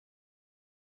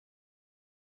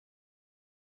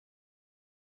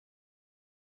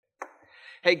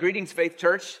Hey, greetings, Faith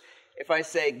Church. If I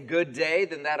say good day,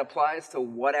 then that applies to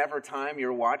whatever time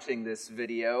you're watching this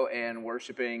video and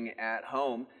worshiping at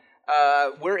home.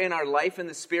 We're in our Life in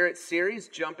the Spirit series,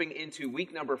 jumping into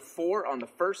week number 4 on the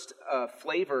first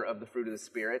flavor of the fruit of the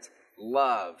Spirit,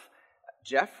 love.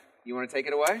 Jeff, you want to take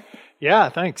it away? Yeah,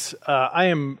 thanks. I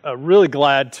am really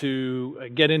glad to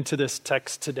get into this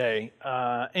text today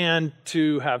and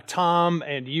to have Tom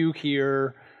and you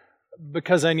here,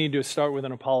 because I need to start with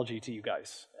an apology to you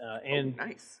guys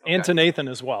and to Nathan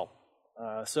as well.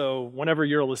 So whenever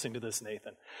you're listening to this,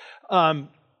 Nathan.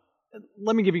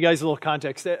 Let me give you guys a little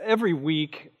context. Every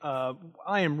week, I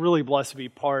am really blessed to be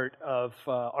part of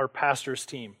our pastor's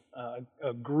team,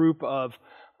 a group of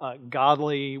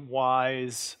godly,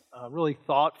 wise, really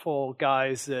thoughtful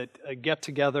guys that get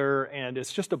together, and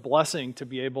it's just a blessing to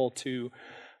be able to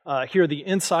hear the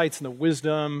insights and the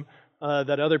wisdom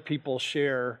that other people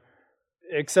share,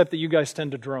 except that you guys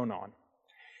tend to drone on.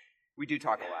 We do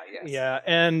talk a lot, yes. Yeah,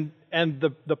 and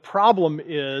the problem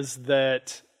is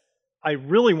that I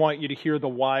really want you to hear the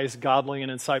wise, godly,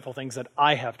 and insightful things that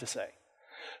I have to say.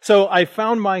 So I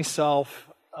found myself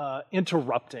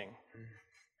interrupting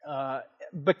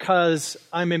because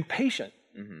I'm impatient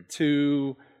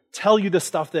to tell you the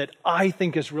stuff that I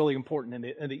think is really important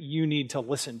and that you need to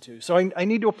listen to. So I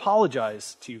need to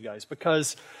apologize to you guys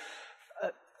because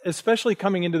especially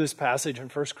coming into this passage in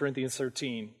 1 Corinthians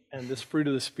 13 and this fruit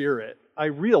of the Spirit, I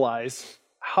realize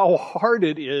how hard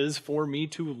it is for me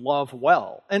to love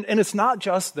well. And it's not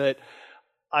just that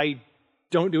I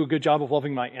don't do a good job of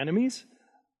loving my enemies.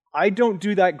 I don't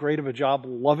do that great of a job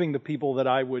loving the people that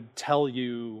I would tell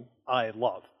you I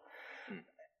love.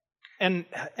 And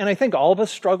I think all of us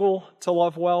struggle to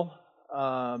love well.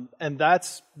 And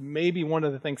that's maybe one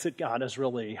of the things that God is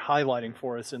really highlighting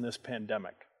for us in this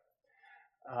pandemic.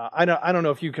 I don't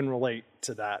know if you can relate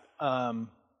to that.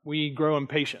 We grow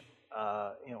impatient.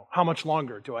 How much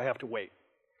longer do I have to wait?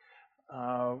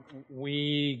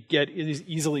 We get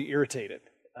easily irritated.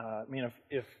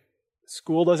 If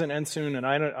school doesn't end soon and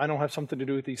I don't have something to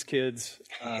do with these kids,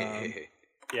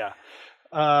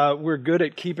 we're good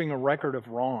at keeping a record of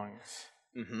wrongs.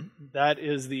 That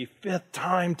is the 5th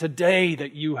time today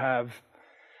that you have.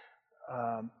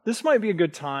 This might be a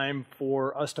good time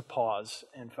for us to pause,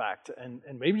 in fact, and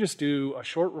maybe just do a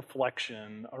short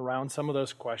reflection around some of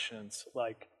those questions,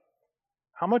 like,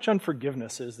 how much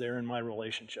unforgiveness is there in my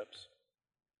relationships?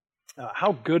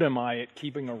 How good am I at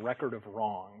keeping a record of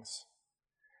wrongs?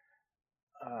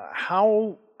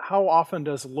 How often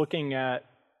does looking at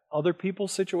other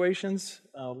people's situations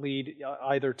lead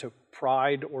either to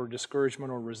pride or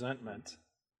discouragement or resentment?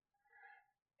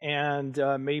 And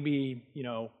maybe,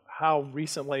 how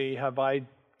recently have I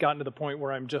gotten to the point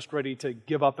where I'm just ready to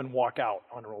give up and walk out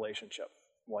on a relationship?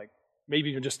 Like maybe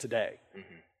even just today.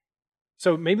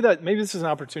 So maybe this is an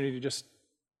opportunity to just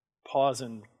pause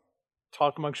and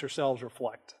talk amongst yourselves,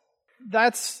 reflect.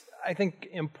 That's, I think,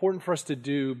 important for us to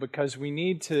do because we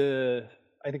need to,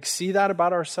 I think, see that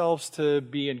about ourselves to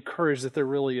be encouraged that there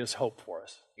really is hope for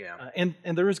us. Yeah. And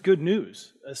there is good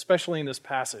news, especially in this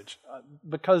passage,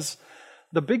 because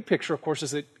the big picture, of course,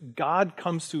 is that God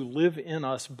comes to live in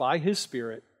us by His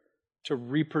Spirit to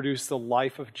reproduce the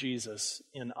life of Jesus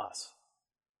in us.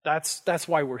 That's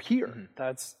why we're here.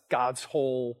 That's God's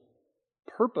whole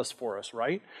purpose for us,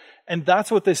 right? And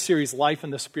that's what this series, Life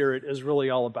in the Spirit, is really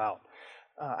all about.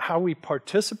 How we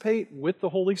participate with the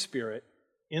Holy Spirit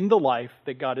in the life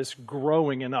that God is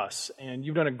growing in us. And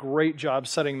you've done a great job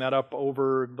setting that up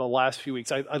over the last few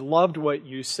weeks. I loved what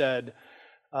you said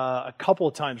a couple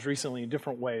of times recently in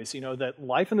different ways, that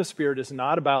life in the Spirit is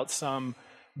not about some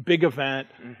big event,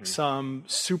 some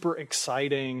super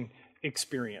exciting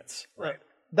experience. Right.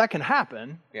 That can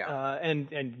happen, yeah.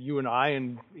 And you and I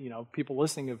and people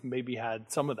listening have maybe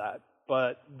had some of that.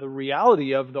 But the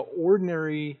reality of the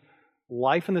ordinary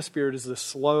life in the Spirit is the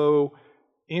slow,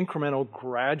 incremental,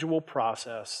 gradual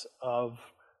process of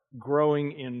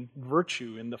growing in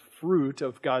virtue, in the fruit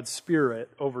of God's Spirit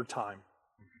over time.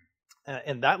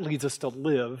 And that leads us to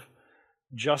live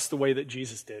just the way that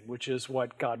Jesus did, which is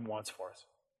what God wants for us.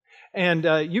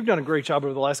 And you've done a great job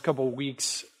over the last couple of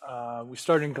weeks. We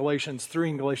started in Galatians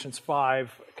 3 and Galatians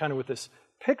 5, kind of with this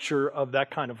picture of that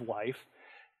kind of life.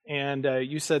 And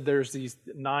you said there's these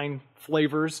 9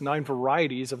 flavors, 9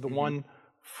 varieties of the one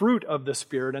fruit of the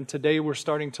Spirit. And today we're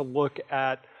starting to look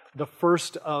at the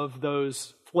first of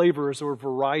those flavors or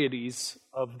varieties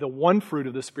of the one fruit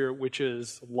of the Spirit, which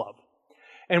is love.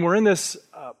 And we're in this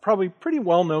probably pretty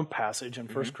well-known passage in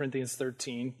 1 Corinthians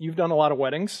 13. You've done a lot of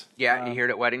weddings. Yeah, you hear it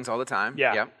at weddings all the time.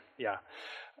 Yeah.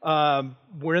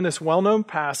 We're in this well-known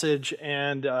passage,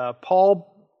 and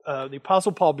Paul the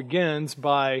Apostle Paul begins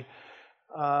by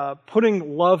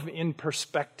putting love in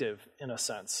perspective, in a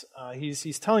sense.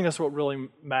 He's telling us what really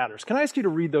matters. Can I ask you to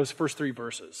read those first three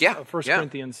verses? Yeah. 1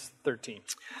 Corinthians 13.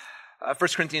 1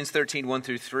 Corinthians 13, 1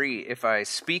 through 3, if I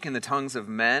speak in the tongues of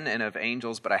men and of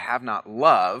angels, but I have not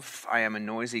love, I am a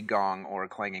noisy gong or a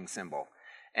clanging cymbal.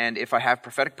 And if I have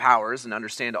prophetic powers and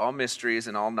understand all mysteries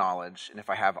and all knowledge, and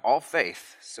if I have all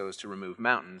faith so as to remove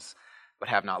mountains, but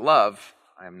have not love,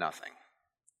 I am nothing.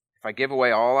 If I give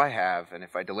away all I have, and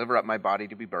if I deliver up my body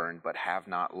to be burned, but have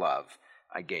not love,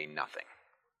 I gain nothing.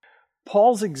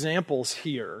 Paul's examples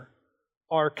here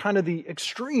are kind of the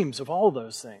extremes of all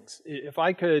those things. If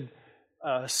I could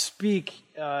speak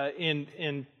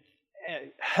in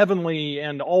heavenly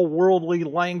and all worldly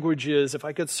languages, if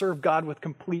I could serve God with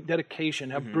complete dedication,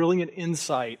 have brilliant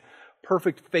insight,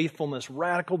 perfect faithfulness,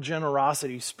 radical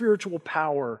generosity, spiritual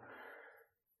power,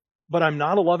 but I'm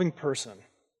not a loving person,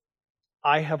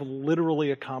 I have literally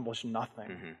accomplished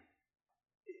nothing.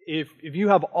 If you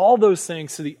have all those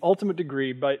things to the ultimate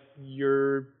degree, but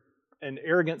you're an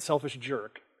arrogant, selfish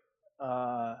jerk,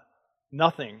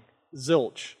 nothing,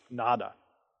 zilch, nada.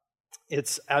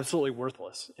 It's absolutely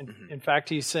worthless. In fact,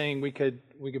 he's saying we could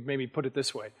maybe put it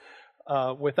this way.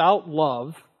 Without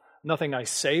love, nothing I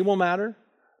say will matter,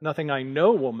 nothing I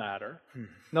know will matter,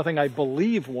 nothing I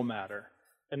believe will matter,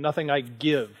 and nothing I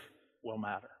give will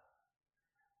matter.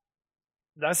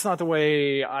 That's not the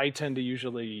way I tend to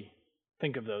usually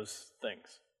think of those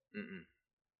things.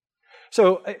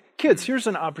 So, kids, here's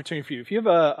an opportunity for you. If you have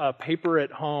a paper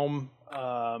at home,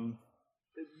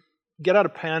 get out a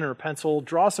pen or a pencil,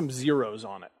 draw some zeros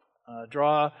on it.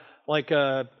 Draw like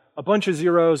a bunch of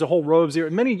zeros, a whole row of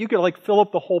zeros. You could like fill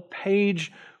up the whole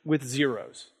page with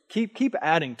zeros. Keep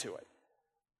adding to it.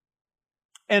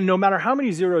 And no matter how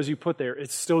many zeros you put there,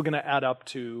 it's still going to add up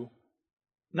to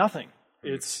nothing.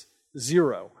 It's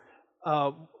zero.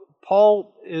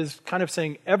 Paul is kind of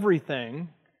saying everything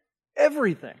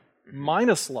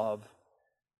minus love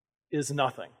is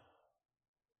nothing.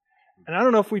 And I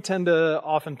don't know if we tend to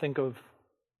often think of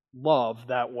love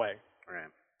that way. Right.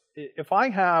 If I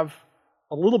have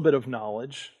a little bit of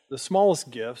knowledge, the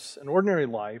smallest gifts, an ordinary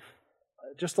life,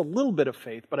 just a little bit of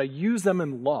faith, but I use them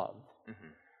in love,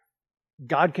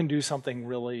 God can do something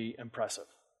really impressive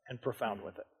and profound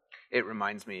with it. It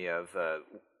reminds me of the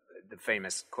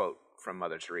famous quote from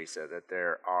Mother Teresa that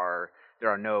there are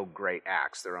no great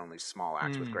acts, there are only small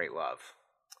acts with great love.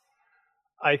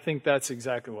 I think that's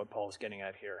exactly what Paul's getting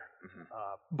at here.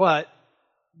 But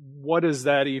what does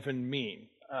that even mean?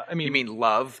 You mean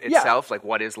love itself? Yeah. Like,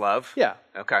 what is love? Yeah.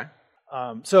 Okay.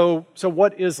 So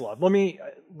what is love? Let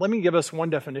me give us one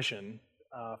definition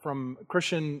from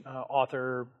Christian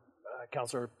author,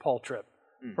 counselor Paul Tripp,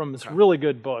 from this really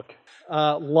good book.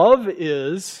 Love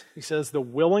is, he says, the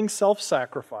willing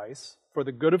self-sacrifice for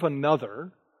the good of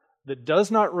another that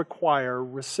does not require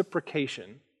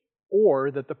reciprocation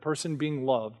or that the person being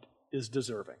loved is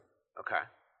deserving. Okay.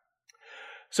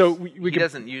 So he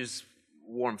doesn't use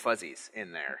warm fuzzies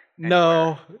in there.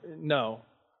 Anywhere. No.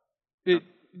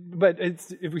 But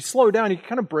if we slow down, you can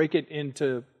kind of break it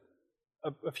into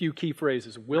a few key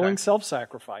phrases. Willing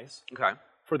self-sacrifice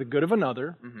for the good of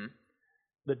another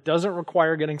that doesn't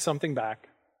require getting something back.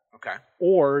 Okay.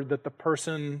 Or that the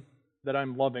person that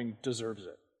I'm loving deserves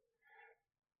it.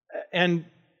 And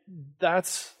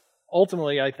that's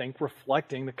ultimately, I think,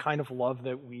 reflecting the kind of love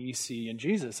that we see in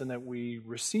Jesus and that we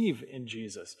receive in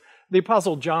Jesus. The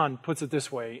Apostle John puts it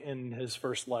this way in his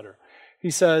first letter.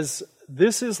 He says,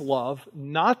 "This is love,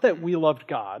 not that we loved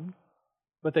God,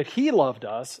 but that He loved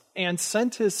us and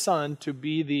sent His Son to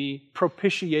be the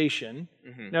propitiation."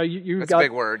 Now, that's a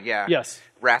big word, yeah. Yes.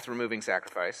 Wrath-removing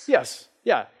sacrifice. Yes,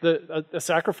 yeah. The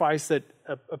sacrifice that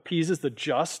appeases the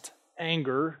just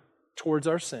anger towards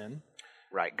our sin.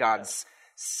 Right, God's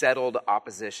settled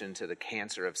opposition to the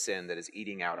cancer of sin that is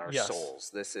eating out our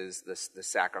souls. This is the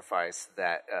sacrifice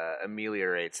that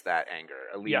ameliorates that anger,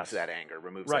 alleviates that anger,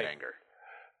 removes that anger.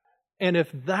 And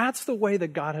if that's the way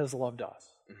that God has loved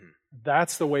us,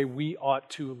 that's the way we ought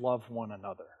to love one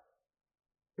another.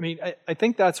 I mean, I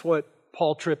think that's what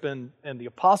Paul Tripp and the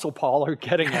Apostle Paul are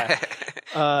getting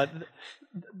at.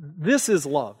 This is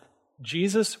love.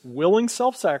 Jesus' willing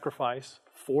self-sacrifice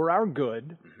for our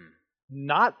good,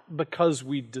 not because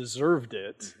we deserved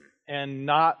it, and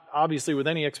not obviously with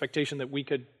any expectation that we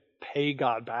could pay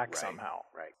God back somehow.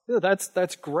 Right.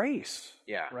 That's grace.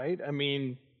 Yeah. Right? I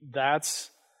mean, that's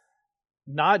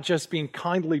not just being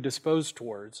kindly disposed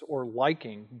towards or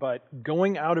liking, but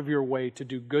going out of your way to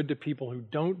do good to people who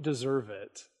don't deserve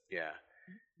it. Yeah.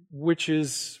 Which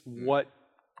is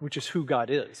who God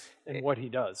is and what He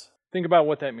does. Think about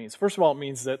what that means. First of all, it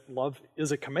means that love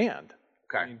is a command.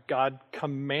 Okay. I mean, God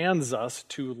commands us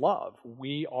to love.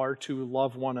 We are to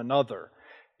love one another.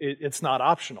 It's not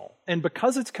optional. And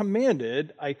because it's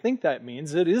commanded, I think that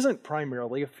means it isn't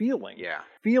primarily a feeling. Yeah.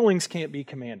 Feelings can't be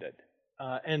commanded.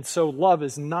 And so love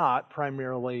is not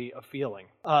primarily a feeling.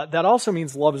 That also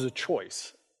means love is a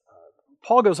choice.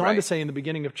 Paul goes on to say in the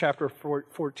beginning of chapter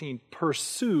 14,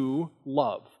 pursue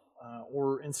love.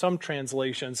 Or in some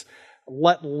translations,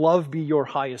 let love be your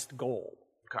highest goal.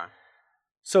 Okay.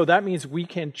 So that means we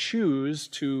can choose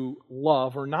to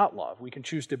love or not love. We can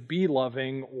choose to be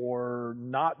loving or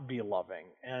not be loving.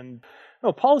 And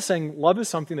no, Paul is saying love is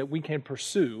something that we can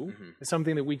pursue. It's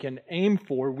something that we can aim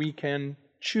for. We can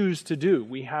choose to do.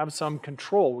 We have some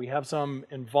control. We have some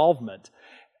involvement.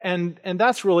 And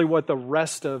that's really what the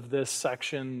rest of this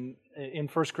section in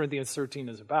 1 Corinthians 13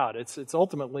 is about. It's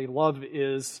ultimately love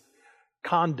is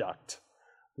conduct.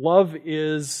 Love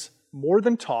is more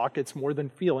than talk. It's more than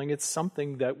feeling. It's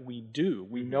something that we do.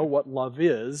 We know what love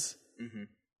is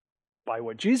by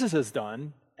what Jesus has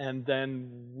done, and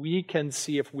then we can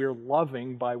see if we're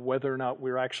loving by whether or not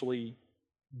we're actually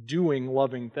doing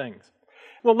loving things.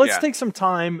 Well, let's take some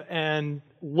time and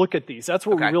look at these. That's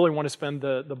what we really want to spend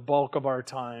the bulk of our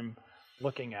time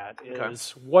looking at,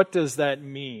 is what does that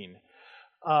mean?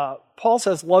 Paul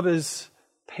says love is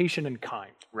patient and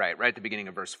kind. Right at the beginning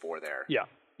of verse 4 there. Yeah,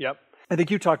 yep. I think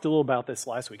you talked a little about this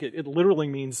last week. It literally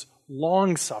means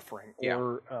long-suffering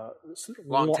or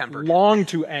long-tempered. Long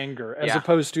to anger as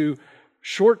opposed to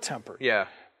short-tempered. Yeah.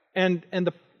 And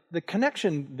the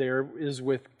connection there is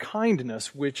with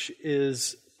kindness, which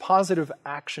is positive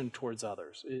action towards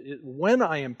others. When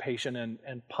I am patient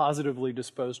and positively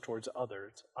disposed towards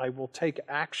others, I will take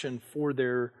action for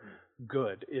their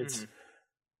good. It's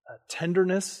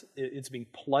tenderness, it's being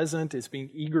pleasant, it's being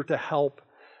eager to help.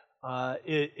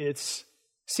 It's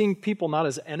seeing people not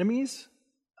as enemies,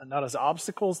 not as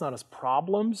obstacles, not as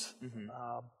problems,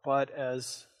 but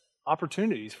as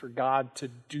opportunities for God to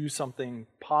do something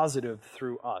positive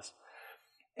through us.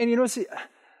 And see,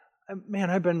 man,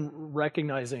 I've been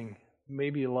recognizing,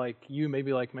 maybe like you,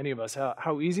 maybe like many of us,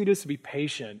 how easy it is to be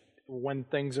patient when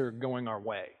things are going our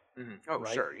way. Oh,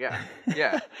 right? Sure,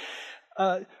 yeah.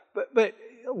 But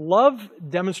love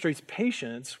demonstrates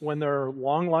patience when there are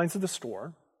long lines at the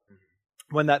store,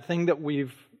 when that thing that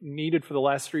we've needed for the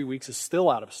last 3 weeks is still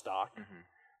out of stock,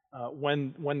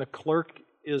 when the clerk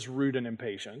is rude and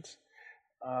impatient,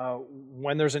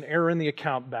 when there's an error in the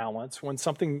account balance, when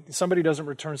somebody doesn't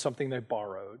return something they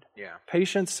borrowed. Yeah.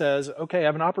 Patience says, okay, I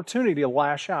have an opportunity to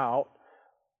lash out,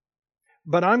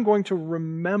 but I'm going to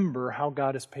remember how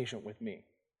God is patient with me.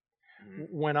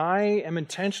 When I am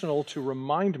intentional to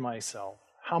remind myself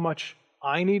how much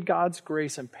I need God's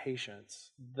grace and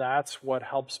patience, that's what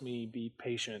helps me be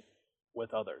patient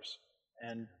with others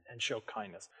and show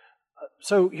kindness.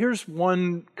 So here's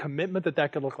one commitment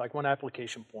that could look like, one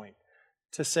application point.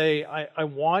 To say, I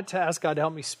want to ask God to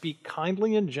help me speak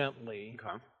kindly and gently,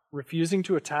 refusing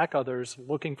to attack others,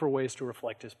 looking for ways to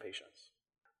reflect His patience.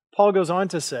 Paul goes on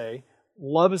to say,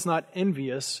 love is not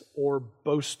envious or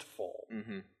boastful.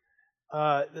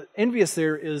 Envious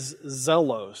there is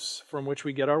zealous, from which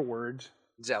we get our word.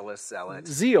 Zealous, zealot.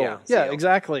 Zeal. Yeah,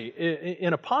 exactly.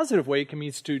 In a positive way, it can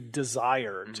mean to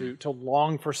desire, to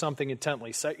long for something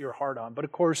intently, set your heart on. But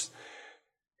of course,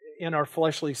 in our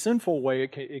fleshly, sinful way,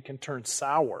 it can turn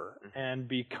sour and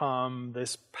become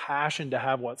this passion to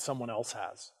have what someone else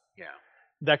has. Yeah.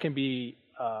 That can be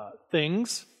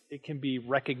things. It can be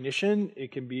recognition.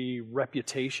 It can be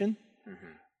reputation.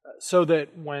 So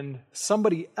that when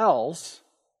somebody else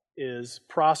is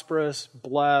prosperous,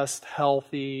 blessed,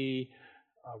 healthy,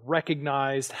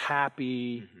 recognized,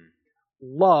 happy,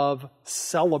 love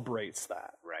celebrates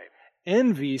that. Right.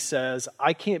 Envy says,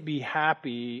 I can't be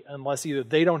happy unless either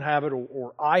they don't have it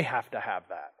or I have to have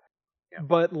that. Yeah.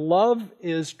 But love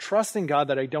is trusting God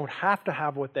that I don't have to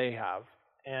have what they have,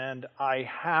 and I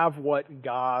have what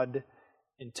God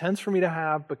intends for me to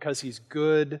have because He's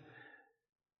good,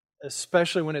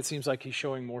 especially when it seems like He's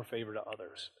showing more favor to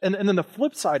others. And then the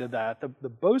flip side of that, the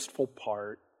boastful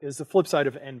part, is the flip side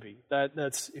of envy.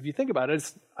 That's, if you think about it,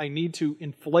 it's, I need to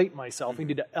inflate myself. I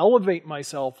need to elevate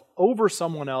myself over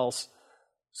someone else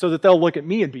so that they'll look at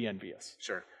me and be envious.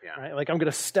 Sure, yeah. Right? Like I'm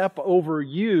going to step over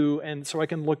you, and so I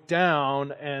can look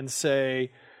down and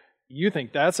say, you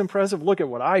think that's impressive? Look at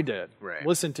what I did. Right.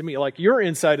 Listen to me. Like your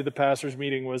inside of the pastor's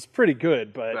meeting was pretty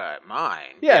good, but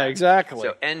mine. Yeah, exactly.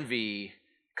 So envy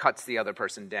cuts the other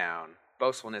person down.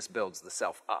 Boastfulness builds the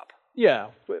self up. Yeah,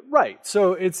 right.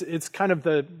 So it's kind of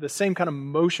the same kind of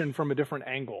motion from a different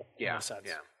angle, in a sense.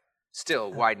 Yeah.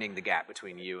 Still widening the gap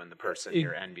between you and the person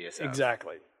you're envious of.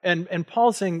 Exactly. And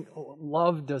Paul's saying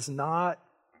love does not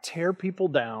tear people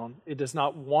down. It does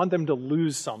not want them to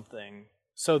lose something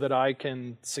so that I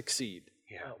can succeed.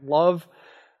 Yeah. Love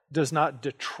does not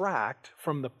detract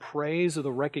from the praise or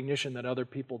the recognition that other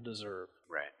people deserve.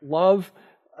 Right. Love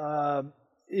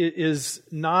is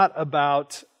not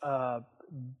about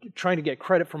trying to get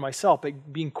credit for myself,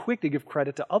 but being quick to give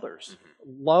credit to others.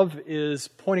 Mm-hmm. Love is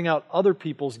pointing out other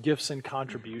people's gifts and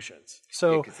contributions. Mm-hmm.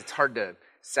 So, because it's hard to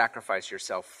sacrifice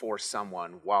yourself for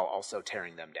someone while also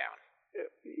tearing them down.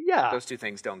 Yeah. Those two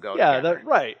things don't go together.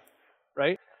 Right.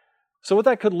 So what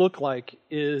that could look like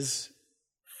is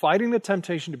fighting the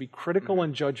temptation to be critical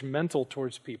and judgmental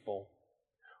towards people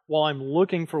while I'm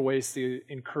looking for ways to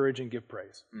encourage and give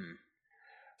praise. Mm.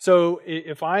 So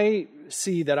if I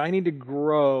see that I need to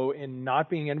grow in not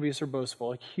being envious or boastful,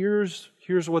 like here's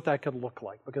what that could look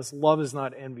like, because love is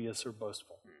not envious or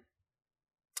boastful.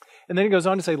 And then he goes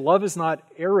on to say, love is not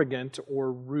arrogant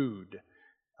or rude.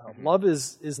 Love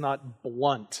is not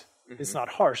blunt. Mm-hmm. It's not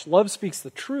harsh. Love speaks the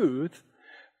truth,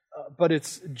 but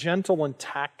it's gentle and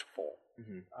tactful.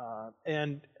 Mm-hmm.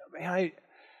 And I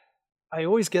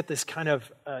always get this kind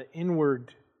of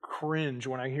inward cringe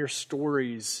when I hear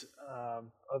stories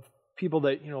of people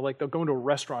that, like they'll go into a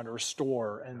restaurant or a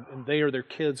store and they or their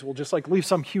kids will just like leave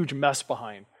some huge mess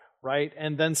behind, right?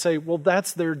 And then say, well,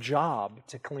 that's their job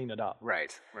to clean it up.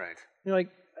 Right. You're like,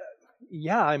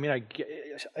 yeah, I mean,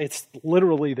 it's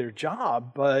literally their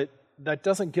job, but that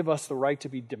doesn't give us the right to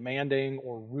be demanding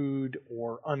or rude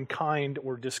or unkind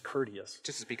or discourteous.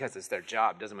 Just because it's their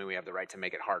job doesn't mean we have the right to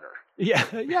make it harder.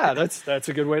 Yeah, that's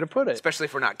a good way to put it. Especially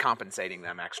if we're not compensating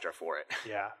them extra for it.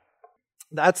 Yeah.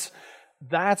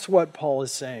 That's what Paul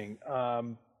is saying.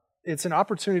 It's an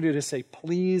opportunity to say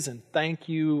please and thank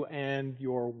you and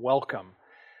you're welcome.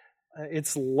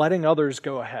 It's letting others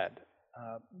go ahead.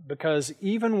 Because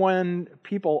even when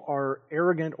people are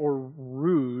arrogant or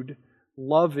rude,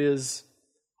 love is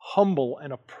humble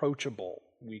and approachable,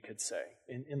 we could say,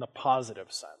 in the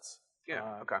positive sense.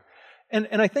 Yeah, okay.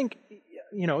 And I think,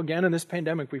 again, in this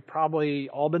pandemic, we've probably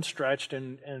all been stretched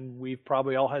and we've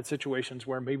probably all had situations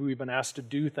where maybe we've been asked to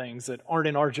do things that aren't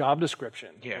in our job description.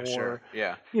 Yeah, sure.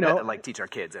 Yeah. Like teach our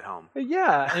kids at home.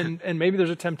 Yeah, and maybe there's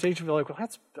a temptation to be like, well,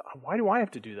 why do I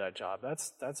have to do that job?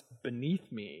 That's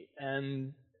beneath me.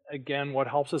 And again, what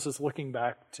helps us is looking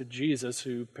back to Jesus,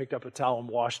 who picked up a towel and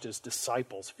washed his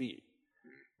disciples' feet.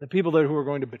 The people who were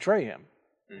going to betray him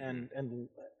and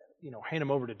hand him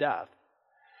over to death.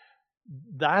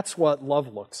 That's what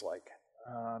love looks like.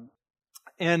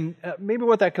 And maybe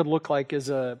what that could look like is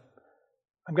I'm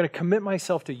going to commit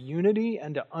myself to unity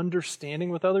and to understanding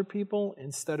with other people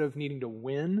instead of needing to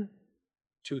win,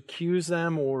 to accuse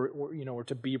them or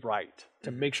to be right,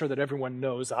 to make sure that everyone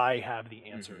knows I have the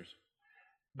answers.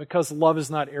 Because love is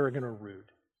not arrogant or rude.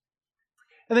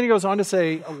 And then he goes on to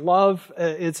say, love,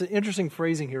 it's an interesting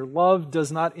phrasing here, love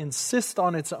does not insist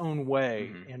on its own way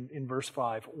in verse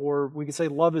 5. Or we could say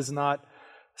love is not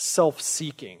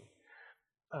self-seeking.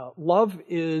 Love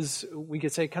is, we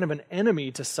could say, kind of an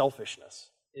enemy to selfishness.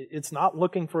 It's not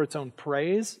looking for its own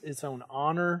praise, its own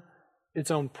honor,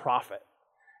 its own profit.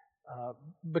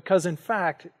 Because in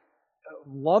fact,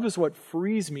 love is what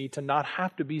frees me to not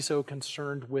have to be so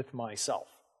concerned with myself.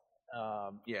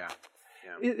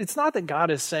 It's not that God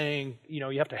is saying,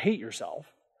 you have to hate yourself,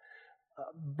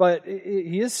 but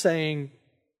he is saying,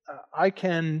 I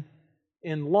can,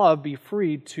 in love, be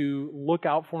free to look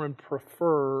out for and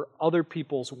prefer other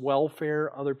people's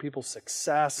welfare, other people's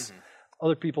success,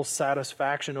 other people's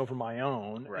satisfaction over my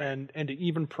own, and to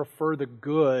even prefer the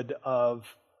good of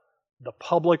the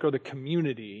public or the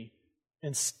community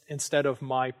instead of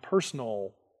my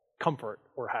personal comfort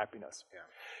or happiness.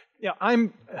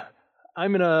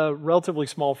 I'm in a relatively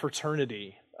small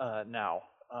fraternity now.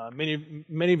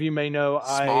 Many of you may know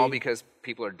Small because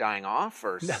people are dying off,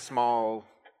 or small?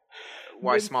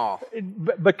 Why small?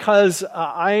 Because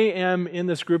I am in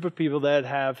this group of people that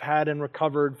have had and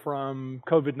recovered from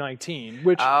COVID-19,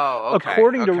 which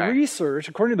according to research,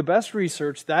 according to the best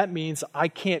research, that means I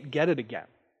can't get it again.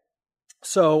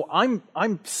 So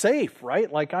I'm safe, right?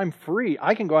 Like I'm free.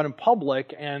 I can go out in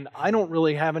public and I don't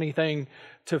really have anything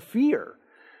to fear.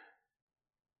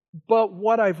 But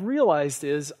what I've realized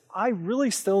is I really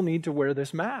still need to wear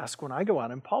this mask when I go out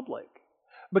in public.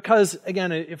 Because,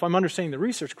 again, if I'm understanding the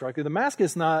research correctly, the mask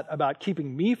is not about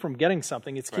keeping me from getting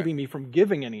something, it's keeping me from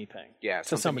giving anything. Yeah,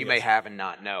 something you may have and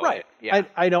not know. Right.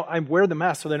 I wear the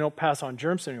mask so they don't pass on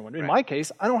germs to anyone. In my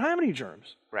case, I don't have any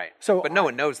germs. Right. But no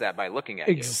one knows that by looking at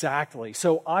you. Exactly.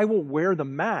 So I will wear the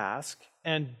mask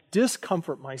and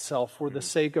discomfort myself for the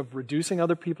sake of reducing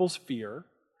other people's fear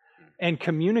and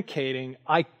communicating,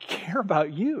 I care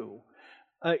about you.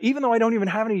 Even though I don't even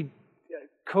have any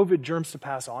COVID germs to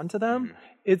pass on to them,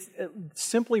 it's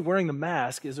simply wearing the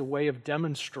mask is a way of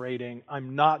demonstrating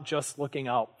I'm not just looking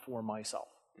out for myself.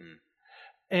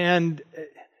 And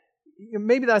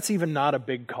maybe that's even not a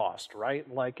big cost, right?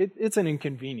 Like it's an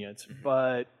inconvenience,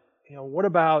 but what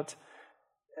about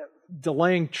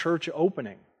delaying church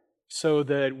opening so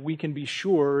that we can be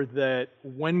sure that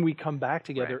when we come back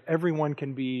together, everyone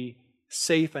can be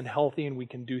safe and healthy and we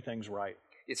can do things right?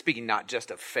 It's speaking not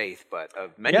just of faith, but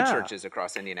of many churches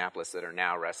across Indianapolis that are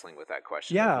now wrestling with that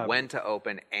question of when to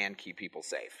open and keep people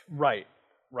safe. Right.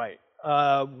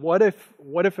 What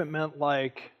if it meant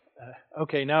like,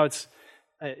 okay, now it's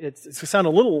sound a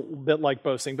little bit like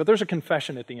boasting, but there's a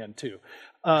confession at the end too.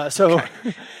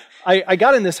 I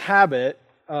got in this habit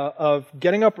of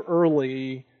getting up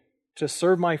early to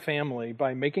serve my family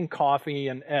by making coffee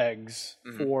and eggs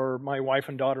for my wife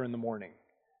and daughter in the morning.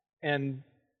 And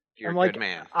you're I'm a good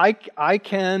man. I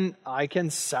can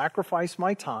sacrifice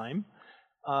my time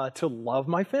to love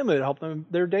my family, to help them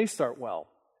their day start well.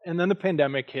 And then the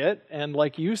pandemic hit, and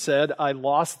like you said, I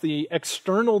lost the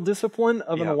external discipline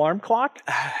of an alarm clock.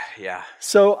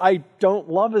 So I don't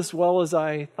love as well as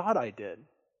I thought I did.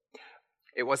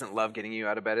 It wasn't love getting you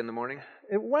out of bed in the morning?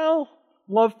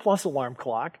 Love plus alarm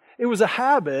clock. It was a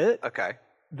habit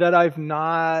that I've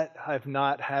not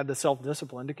had the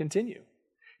self-discipline to continue.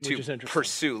 Which is interesting.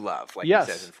 Pursue love, like he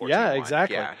says in 14:1. Yeah,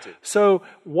 exactly. So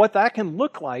what that can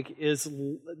look like is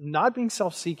not being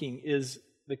self-seeking is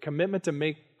the commitment to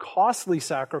make costly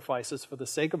sacrifices for the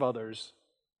sake of others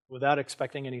without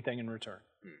expecting anything in return.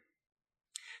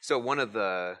 So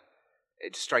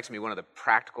it strikes me one of the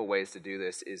practical ways to do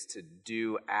this is to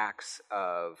do acts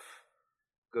of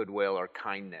goodwill or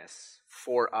kindness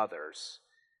for others,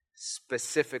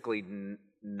 specifically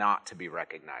not to be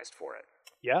recognized for it.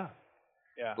 Yeah.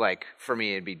 Like, for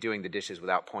me, it'd be doing the dishes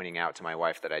without pointing out to my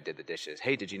wife that I did the dishes.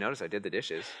 Hey, did you notice I did the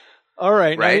dishes? All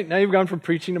right? Now you've gone from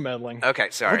preaching to meddling.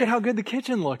 Okay, sorry. Look at how good the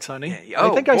kitchen looks, honey.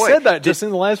 I think I said that just in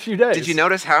the last few days. Did you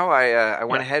notice how I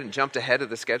went ahead and jumped ahead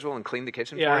of the schedule and cleaned the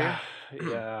kitchen for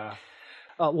you?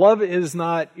 Love is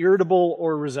not irritable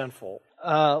or resentful.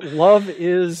 Love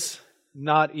is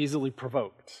not easily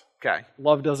provoked. Okay.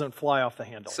 Love doesn't fly off the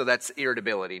handle. So that's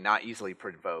irritability, not easily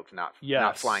provoked, not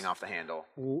flying off the handle.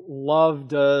 Love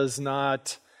does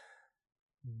not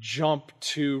jump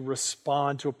to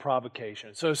respond to a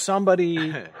provocation. So somebody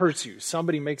hurts you.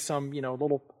 Somebody makes some,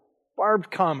 little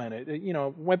barbed comment. It,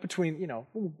 went between, a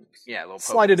little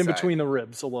slide it in between the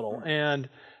ribs a little. And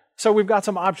so we've got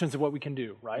some options of what we can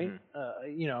do, right?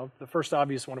 The first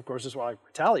obvious one, of course, is I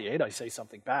retaliate. I say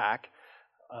something back.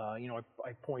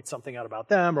 I point something out about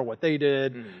them or what they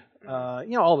did.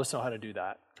 All of us know how to do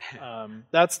that.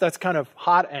 That's kind of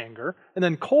hot anger. And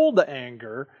then cold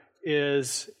anger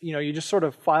is, you just sort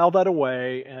of file that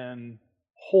away and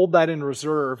hold that in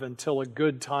reserve until a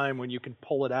good time when you can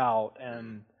pull it out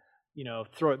and,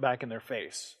 throw it back in their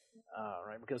face.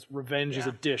 Right? Because revenge is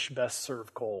a dish best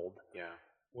served cold,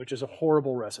 which is a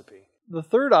horrible recipe. The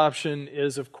third option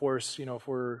is, of course, if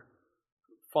we're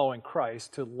following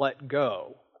Christ, to let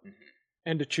go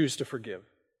and to choose to forgive.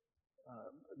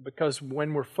 Because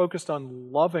when we're focused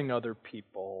on loving other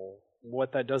people,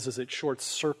 what that does is it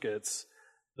short-circuits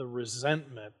the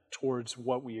resentment towards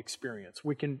what we experience,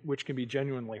 which can be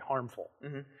genuinely harmful.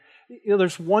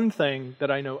 There's one thing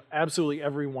that I know absolutely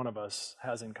every one of us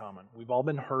has in common. We've all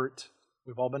been hurt.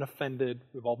 We've all been offended.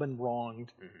 We've all been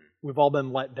wronged. We've all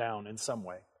been let down in some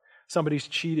way. Somebody's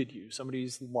cheated you.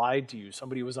 Somebody's lied to you.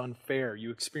 Somebody was unfair.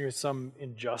 You experienced some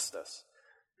injustice.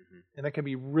 And that can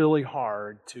be really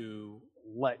hard to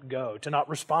let go, to not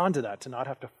respond to that, to not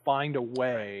have to find a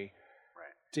way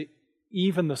to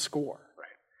even the score.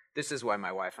 This is why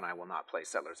my wife and I will not play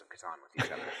Settlers of Catan with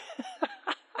each other.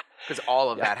 Because all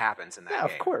of that happens in that game.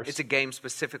 Of course. It's a game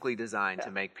specifically designed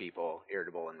to make people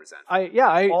irritable and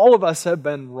resentful. All of us have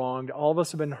been wronged. All of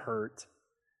us have been hurt.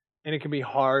 And it can be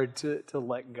hard to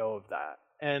let go of that.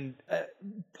 And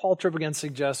Paul Tripp again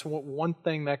suggests one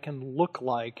thing that can look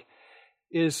like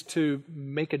is to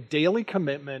make a daily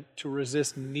commitment to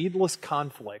resist needless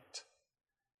conflict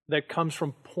that comes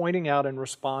from pointing out and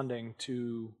responding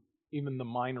to even the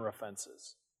minor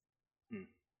offenses.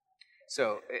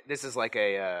 So this is like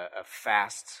a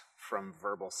fast from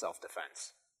verbal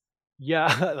self-defense.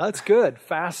 Yeah, that's good.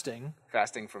 Fasting.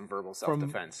 Fasting from verbal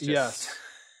self-defense. Yes.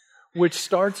 Which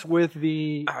starts with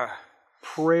the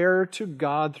prayer to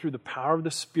God through the power of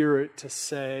the Spirit to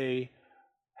say,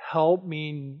 help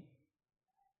me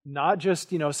not just,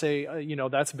 say,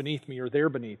 that's beneath me or they're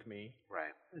beneath me.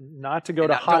 Right. not to go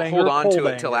to And hot don't anger hold or on cold to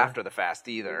it till anger. after the fast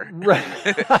either.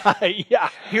 Right. Yeah.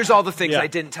 Here's all the things Yeah. I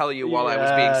didn't tell you while I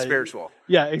was being spiritual.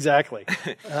 Yeah, exactly.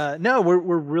 No, we're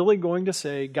really going to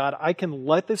say, God, I can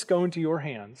let this go into your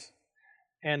hands.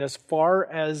 And as far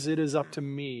as it is up to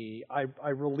me, I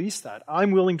release that.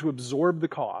 I'm willing to absorb the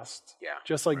cost,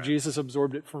 just like Jesus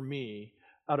absorbed it for me,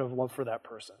 out of love for that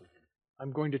person.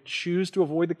 I'm going to choose to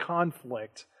avoid the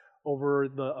conflict over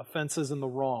the offenses and the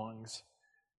wrongs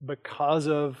because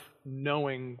of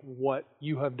knowing what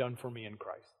you have done for me in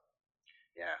Christ.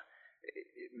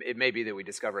 Yeah. It may be that we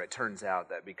discover it turns out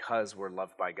that because we're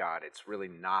loved by God, it's really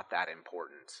not that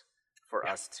important for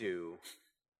us to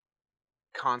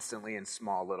constantly in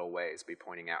small little ways be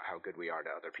pointing out how good we are to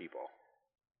other people.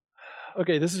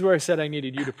 Okay, this is where I said I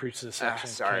needed you to preach this section.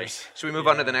 Sorry. Should we move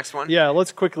on to the next one? Yeah,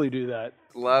 let's quickly do that.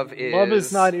 Love Love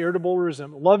is not irritable or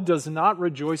resentful. Love does not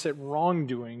rejoice at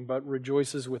wrongdoing, but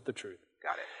rejoices with the truth.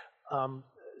 Got it.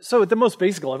 So at the most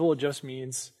basic level, it just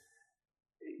means,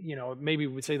 maybe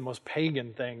we'd say the most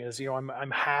pagan thing is,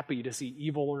 I'm happy to see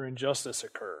evil or injustice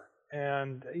occur.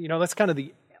 And, that's kind of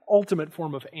the ultimate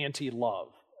form of anti-love.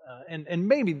 And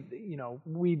maybe,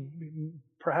 we'd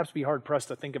perhaps be hard-pressed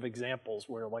to think of examples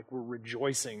where, we're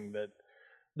rejoicing that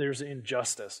there's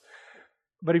injustice.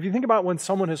 But if you think about when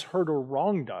someone has hurt or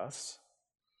wronged us,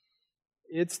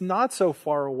 it's not so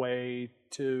far away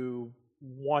to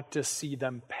want to see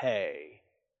them pay,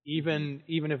 even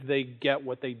if they get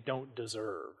what they don't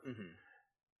deserve. Mm-hmm.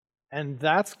 And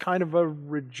that's kind of a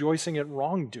rejoicing at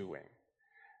wrongdoing.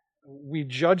 We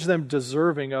judge them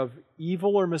deserving of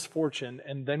evil or misfortune,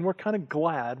 and then we're kind of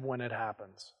glad when it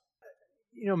happens.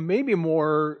 Maybe a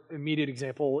more immediate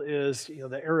example is,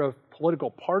 the era of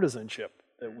political partisanship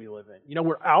that we live in.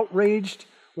 We're outraged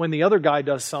when the other guy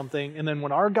does something, and then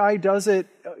when our guy does it,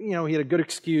 he had a good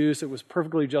excuse, it was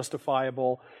perfectly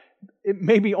justifiable. It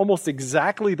may be almost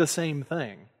exactly the same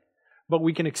thing, but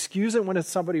we can excuse it when it's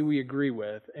somebody we agree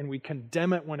with, and we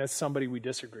condemn it when it's somebody we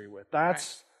disagree with.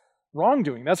 That's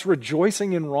wrongdoing. That's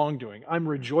rejoicing in wrongdoing. I'm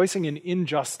rejoicing in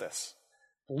injustice,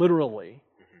 literally,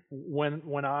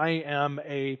 when I am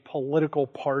a political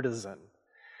partisan.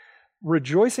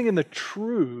 Rejoicing in the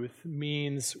truth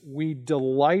means we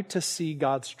delight to see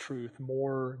God's truth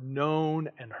more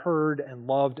known and heard and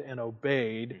loved and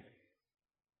obeyed,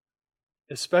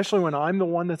 especially when I'm the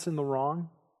one that's in the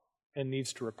wrong and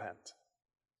needs to repent.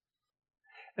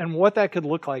 And what that could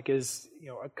look like is,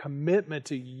 a commitment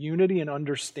to unity and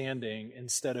understanding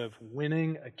instead of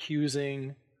winning,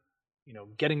 accusing,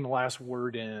 getting the last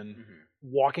word in,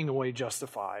 walking away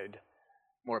justified.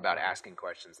 More about asking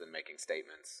questions than making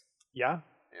statements. Yeah.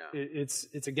 It's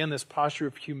again this posture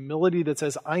of humility that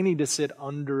says I need to sit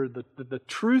under the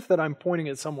truth that I'm pointing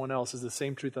at someone else is the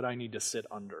same truth that I need to sit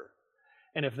under.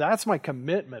 And if that's my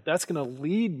commitment, that's going to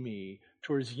lead me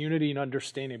towards unity and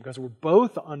understanding because we're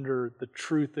both under the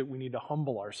truth that we need to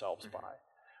humble ourselves by.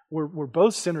 We're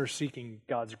both sinners seeking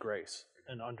God's grace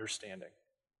and understanding.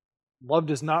 Love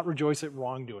does not rejoice at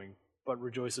wrongdoing, but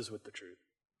rejoices with the truth.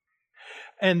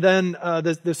 And then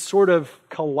this sort of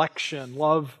collection,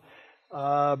 love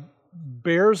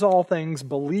bears all things,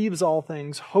 believes all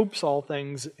things, hopes all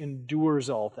things, endures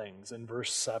all things, in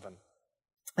verse 7.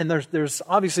 And there's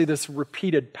obviously this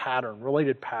repeated pattern,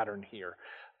 related pattern here.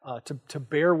 To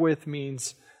bear with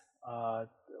means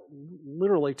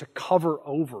literally to cover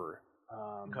over.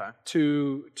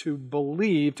 To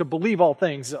believe all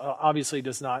things obviously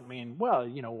does not mean,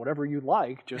 whatever you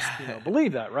like, just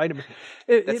believe that, right? I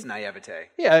mean, That's naivete.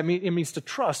 Yeah, it means to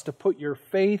trust, to put your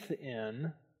faith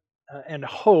in, and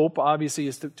hope obviously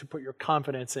is to put your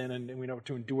confidence in, and we know what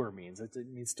to endure means. It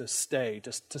means to stay,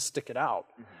 to stick it out.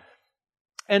 Mm-hmm.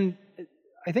 And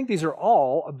I think these are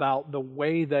all about the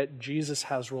way that Jesus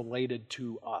has related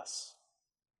to us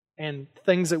and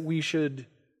things that we should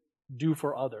do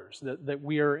for others, that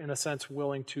we are, in a sense,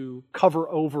 willing to cover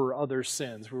over others'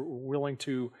 sins. We're willing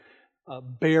to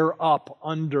bear up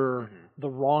under the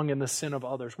wrong and the sin of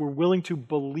others. We're willing to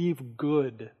believe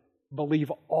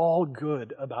all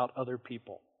good about other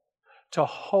people, to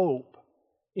hope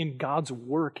in God's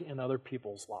work in other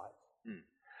people's lives,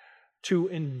 to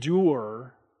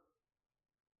endure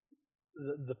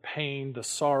the pain, the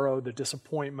sorrow, the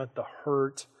disappointment, the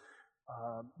hurt,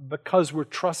 because we're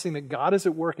trusting that God is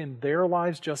at work in their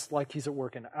lives just like He's at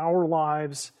work in our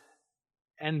lives.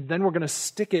 And then we're going to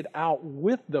stick it out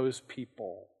with those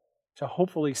people to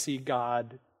hopefully see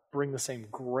God bring the same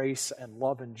grace and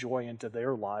love and joy into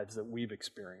their lives that we've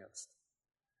experienced.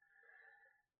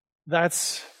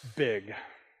 That's big.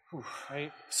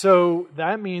 Right? So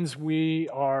that means we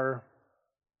are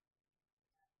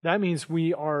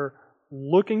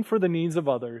looking for the needs of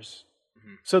others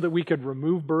so that we could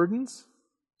remove burdens,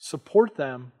 support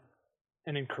them,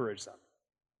 and encourage them.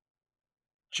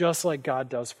 Just like God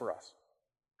does for us.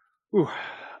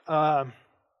 I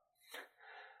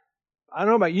don't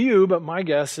know about you, but my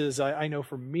guess is I know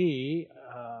for me,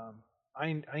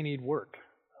 I need work.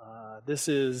 This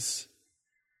is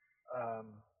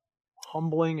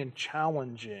humbling and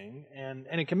challenging, and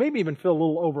it can maybe even feel a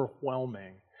little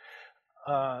overwhelming.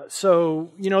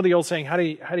 So, you know the old saying, how do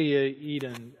you eat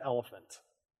an elephant?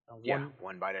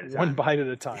 One bite at a time. One bite at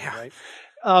a time, right?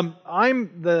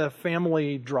 I'm the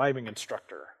family driving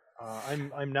instructor.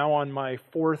 I'm now on my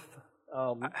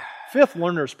fifth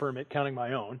learner's permit, counting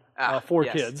my own, 4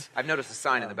 kids. I've noticed a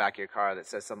sign in the back of your car that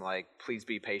says something like, please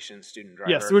be patient, student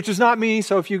driver. Yes, which is not me,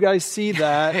 so if you guys see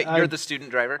that... You're the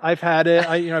student driver? I've had it.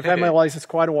 I've had my license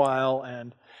quite a while,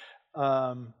 and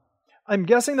I'm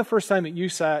guessing the first time that you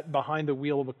sat behind the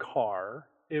wheel of a car,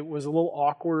 it was a little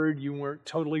awkward. You weren't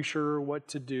totally sure what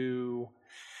to do.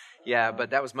 Yeah, but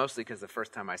that was mostly because the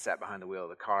first time I sat behind the wheel of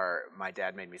the car, my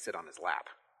dad made me sit on his lap.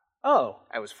 Oh.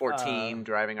 I was 14,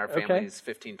 driving our family's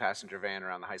 15-passenger van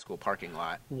around the high school parking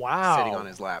lot. Wow. Sitting on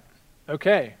his lap.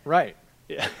 Okay, right.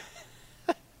 Yeah.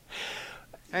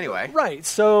 Anyway. Right,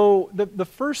 so the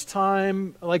first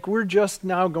time, like we're just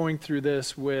now going through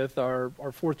this with our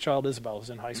 4th child, Isabel, who's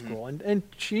in high school, and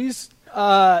she's,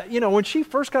 when she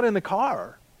first got in the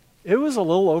car, it was a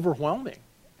little overwhelming.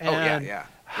 And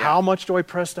how much do I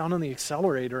press down on the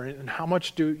accelerator, and how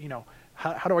much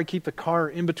how do I keep the car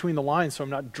in between the lines so I'm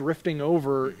not drifting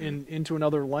over into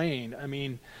another lane? I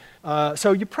mean,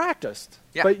 so you practiced.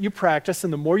 Yeah. But you practiced,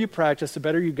 and the more you practice, the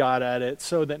better you got at it,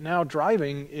 so that now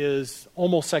driving is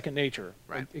almost second nature,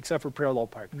 right, except for parallel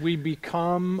parking. We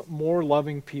become more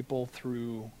loving people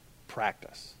through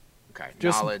practice. Okay,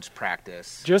 knowledge,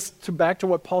 practice. Back to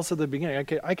what Paul said at the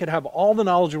beginning, I could have all the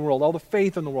knowledge in the world, all the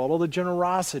faith in the world, all the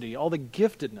generosity, all the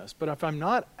giftedness, but if I'm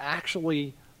not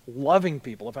actually loving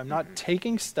people, if I'm not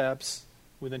taking steps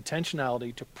with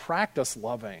intentionality to practice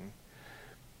loving,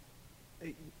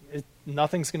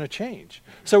 nothing's going to change.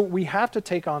 So we have to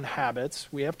take on habits.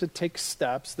 We have to take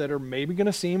steps that are maybe going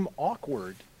to seem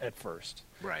awkward at first.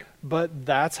 Right. But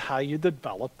that's how you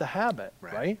develop the habit,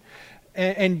 right?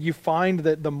 And you find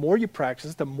that the more you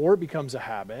practice, the more it becomes a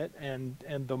habit, and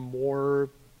the more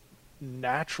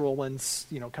natural and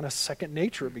kind of second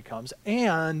nature it becomes.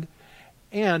 And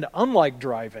unlike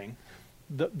driving,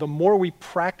 the more we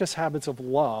practice habits of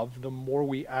love, the more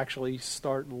we actually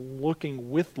start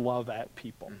looking with love at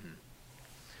people.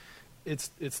 It's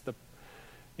the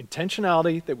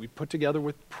intentionality that we put together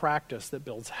with practice that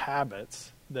builds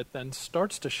habits that then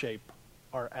starts to shape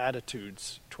our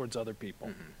attitudes towards other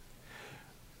people.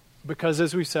 Because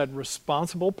as we said,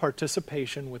 responsible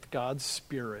participation with God's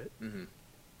Spirit,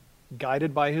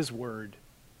 guided by His Word,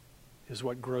 is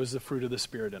what grows the fruit of the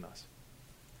Spirit in us.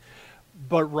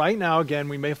 But right now, again,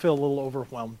 we may feel a little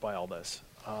overwhelmed by all this.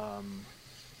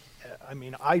 I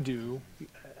mean, I do,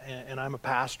 and I'm a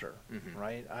pastor,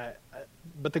 right?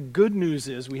 But the good news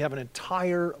is we have an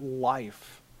entire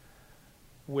life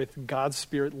with God's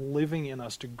Spirit living in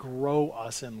us to grow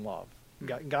us in love.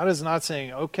 God is not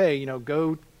saying, okay,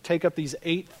 go take up these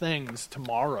 8 things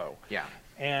tomorrow. Yeah.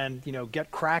 And,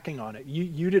 get cracking on it.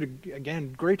 You did,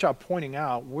 again, great job pointing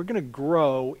out, we're going to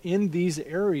grow in these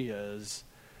areas,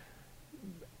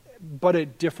 but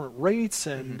at different rates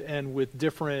and with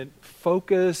different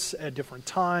focus at different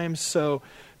times. So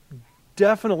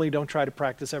definitely don't try to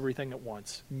practice everything at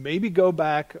once. Maybe go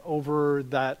back over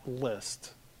that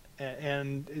list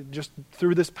and just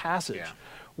through this passage. Yeah.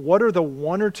 What are the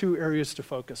 1 or 2 areas to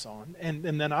focus on? And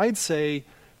then I'd say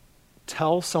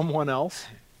tell someone else.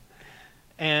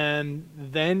 And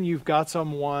then you've got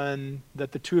someone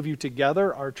that the 2 of you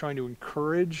together are trying to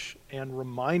encourage and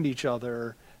remind each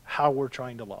other how we're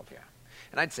trying to love. Yeah.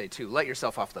 And I'd say, too, let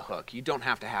yourself off the hook. You don't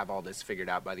have to have all this figured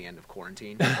out by the end of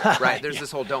quarantine, right? There's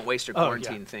this whole don't waste your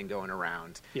quarantine thing going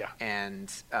around. Yeah.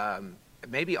 And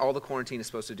maybe all the quarantine is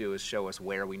supposed to do is show us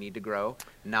where we need to grow,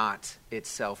 not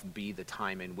itself be the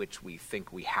time in which we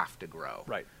think we have to grow.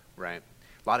 Right. Right?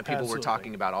 A lot of people were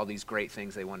talking about all these great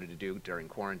things they wanted to do during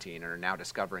quarantine and are now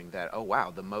discovering that, oh, wow,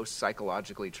 the most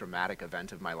psychologically traumatic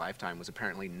event of my lifetime was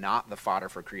apparently not the fodder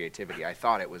for creativity I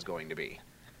thought it was going to be.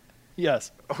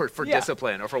 Yes. Or for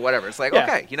discipline or for whatever. It's like,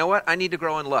 okay, you know what? I need to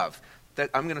grow in love.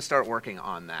 I'm going to start working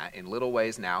on that in little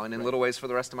ways now and in little ways for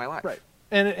the rest of my life. Right.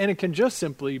 And it can just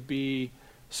simply be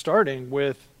starting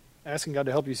with asking God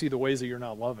to help you see the ways that you're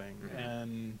not loving,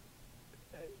 and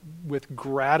with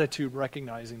gratitude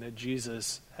recognizing that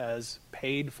Jesus has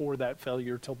paid for that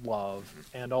failure to love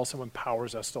and also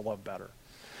empowers us to love better.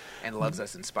 And loves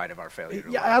us in spite of our failure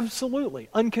to Yeah, love. absolutely,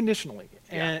 unconditionally.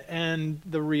 Yeah. And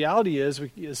the reality is,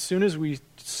 as soon as we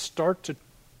start to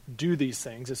do these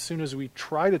things, as soon as we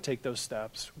try to take those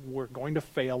steps, we're going to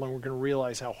fail and we're going to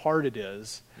realize how hard it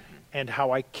is and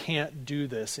how I can't do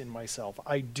this in myself.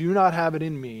 I do not have it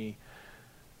in me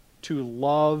to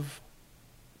love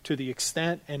to the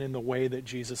extent and in the way that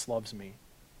Jesus loves me.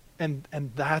 And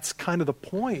that's kind of the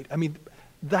point. I mean,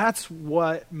 that's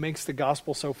what makes the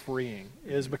gospel so freeing,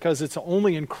 is because it's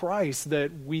only in Christ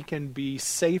that we can be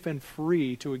safe and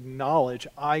free to acknowledge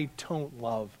I don't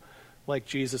love like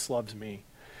Jesus loves me.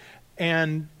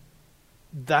 And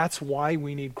that's why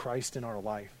we need Christ in our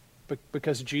life.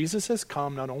 Because Jesus has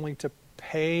come not only to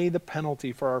pay the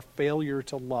penalty for our failure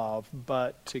to love,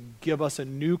 but to give us a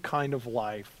new kind of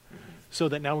life so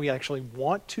that now we actually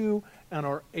want to and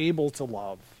are able to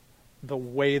love the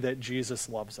way that Jesus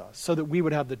loves us, so that we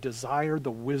would have the desire, the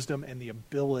wisdom, and the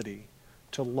ability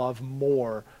to love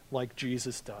more like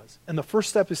Jesus does. And the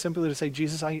first step is simply to say,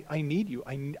 Jesus, I need you.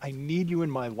 I need you in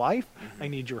my life. I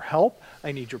need your help.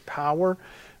 I need your power.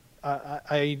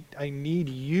 I need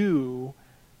you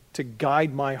to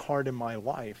guide my heart and my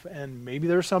life. And maybe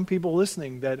there are some people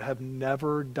listening that have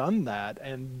never done that,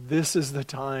 and this is the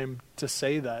time to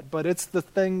say that. But it's the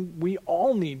thing we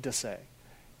all need to say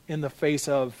in the face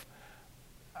of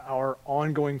our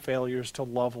ongoing failures to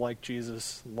love like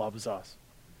Jesus loves us.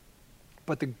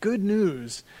 But the good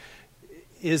news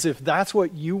is, if that's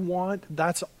what you want,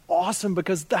 that's awesome,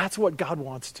 because that's what God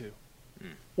wants to.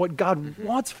 What God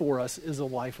wants for us is a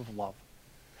life of love.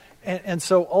 And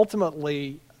so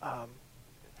ultimately,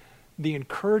 the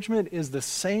encouragement is the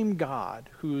same God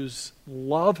whose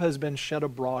love has been shed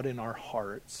abroad in our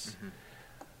hearts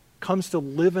comes to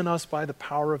live in us by the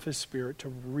power of his Spirit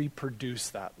to reproduce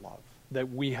that love that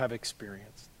we have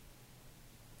experienced.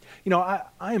 You know,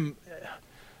 I'm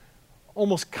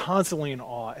almost constantly in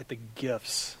awe at the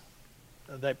gifts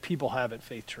that people have at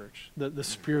Faith Church, the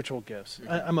spiritual gifts.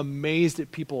 I'm amazed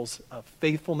at people's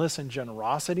faithfulness and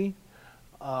generosity,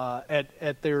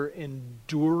 at their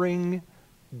enduring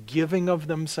giving of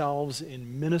themselves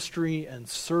in ministry and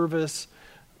service.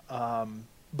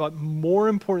 But more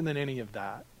important than any of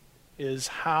that is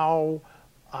how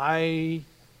I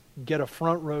get a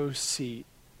front row seat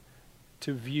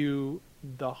to view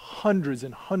the hundreds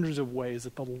and hundreds of ways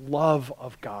that the love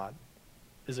of God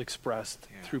is expressed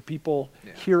through people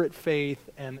here at Faith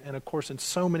and of course in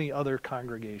so many other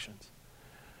congregations.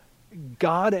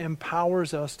 God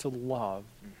empowers us to love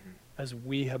as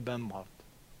we have been loved.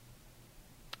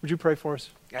 Would you pray for us?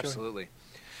 Absolutely.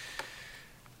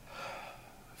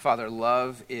 Father,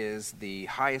 love is the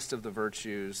highest of the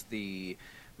virtues, the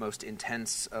most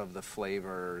intense of the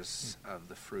flavors of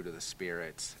the fruit of the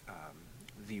Spirit,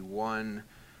 the one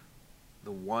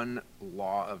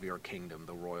law of your kingdom,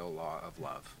 the royal law of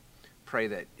love. Pray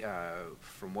that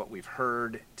from what we've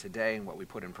heard today and what we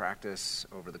put in practice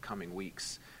over the coming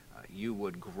weeks, you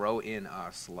would grow in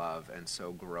us love, and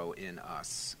so grow in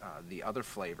us the other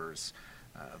flavors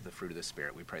of the fruit of the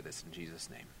Spirit. We pray this in Jesus'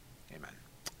 name. Amen.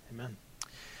 Amen.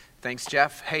 Thanks,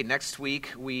 Jeff. Hey, next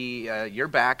week you're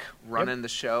back running the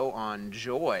show on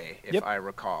joy, if I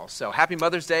recall. So happy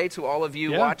Mother's Day to all of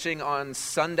you watching on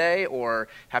Sunday, or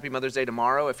happy Mother's Day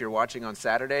tomorrow if you're watching on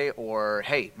Saturday, or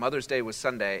hey, Mother's Day was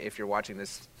Sunday if you're watching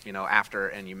this, after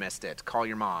and you missed it. Call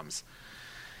your moms.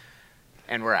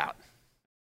 And we're out.